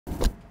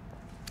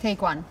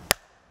Take one.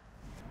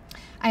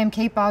 I am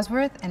Kate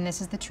Bosworth, and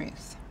this is the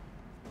truth.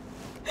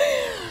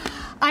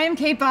 I am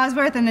Kate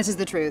Bosworth, and this is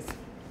the truth.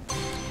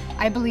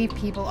 I believe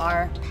people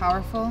are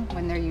powerful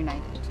when they're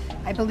united.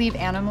 I believe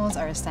animals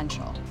are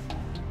essential.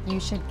 You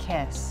should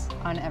kiss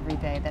on every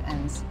day that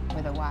ends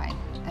with a Y,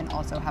 and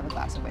also have a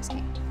glass of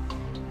whiskey.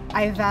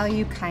 I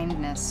value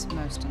kindness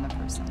most in the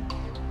person.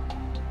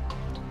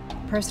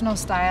 Personal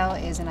style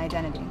is an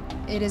identity.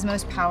 It is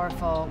most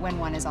powerful when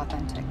one is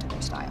authentic to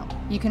their style.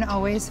 You can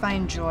always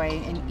find joy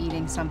in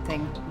eating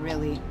something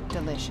really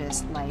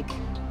delicious like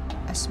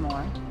a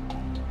s'more,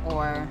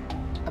 or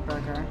a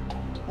burger,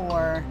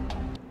 or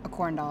a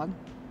corn dog.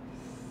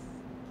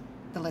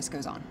 The list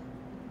goes on.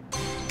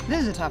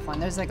 This is a tough one.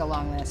 There's like a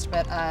long list,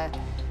 but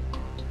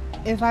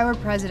if I were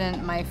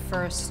president, my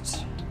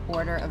first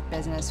order of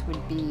business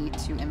would be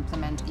to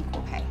implement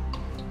equal pay.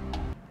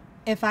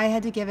 If I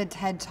had to give a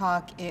TED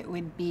Talk, it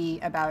would be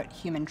about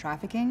human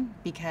trafficking,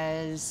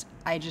 because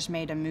I just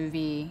made a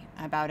movie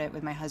about it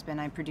with my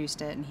husband. I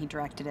produced it and he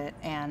directed it,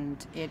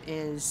 and it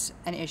is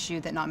an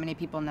issue that not many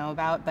people know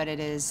about, but it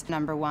is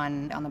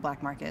 #1 on the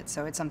black market,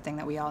 so it's something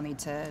that we all need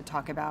to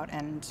talk about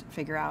and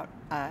figure out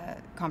a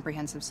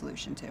comprehensive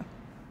solution to.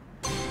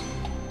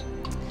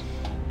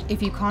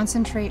 If you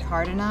concentrate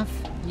hard enough,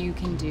 you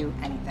can do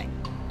anything.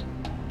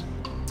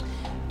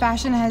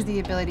 Fashion has the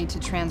ability to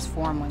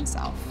transform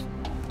oneself.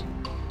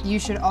 You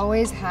should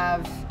always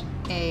have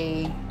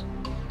a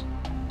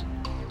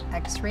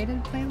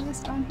X-rated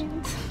playlist on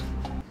hand.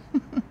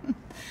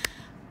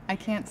 I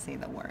can't say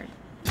the word.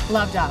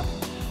 Loved up.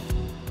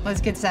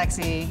 Let's get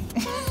sexy.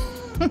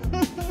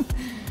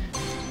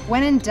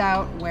 When in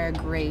doubt, wear a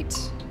great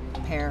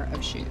pair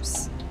of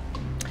shoes.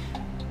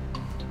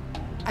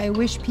 I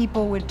wish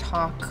people would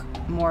talk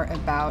more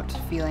about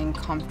feeling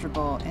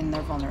comfortable in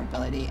their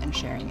vulnerability and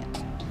sharing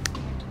it.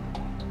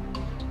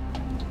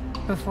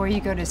 Before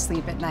you go to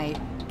sleep at night,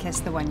 kiss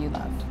the one you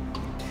love.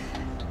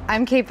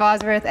 I'm Kate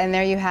Bosworth, and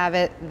there you have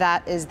it.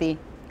 That is the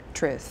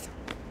truth.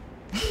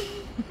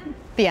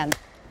 The end.